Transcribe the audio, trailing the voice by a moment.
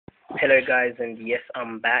Hello guys, and yes,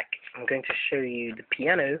 I'm back. I'm going to show you the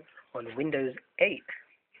piano on Windows 8.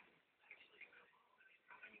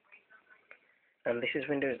 And this is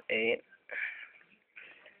Windows 8,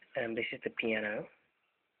 and this is the piano.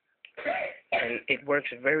 And it works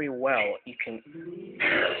very well. You can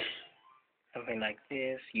something like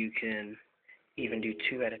this. You can even do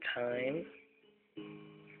two at a time.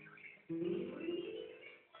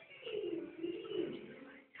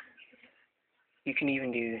 You can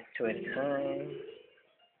even do two at a time.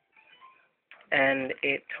 And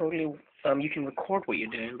it totally, you can record what you're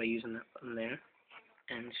doing by using that button there.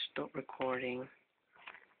 And stop recording.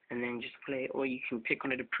 And then just play, or you can pick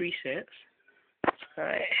one of the presets.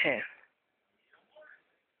 Right here.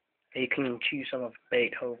 You can choose some of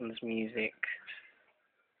Beethoven's music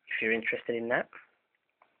if you're interested in that.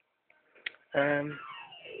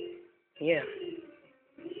 Yeah.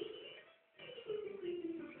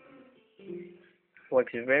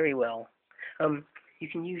 Works very well. You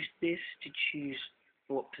can use this to choose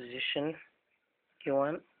what position you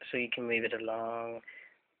want. So you can move it along,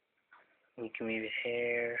 you can move it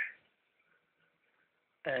here,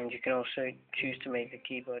 and you can also choose to make the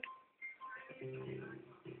keyboard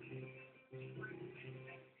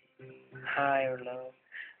high or low,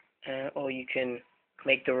 or you can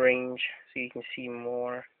make the range so you can see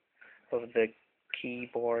more of the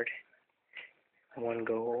keyboard in one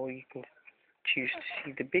go, or you can choose to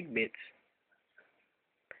see the big bits.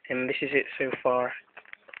 And this is it so far.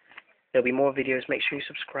 There'll be more videos. Make sure you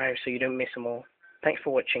subscribe so you don't miss them all. Thanks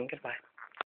for watching. Goodbye.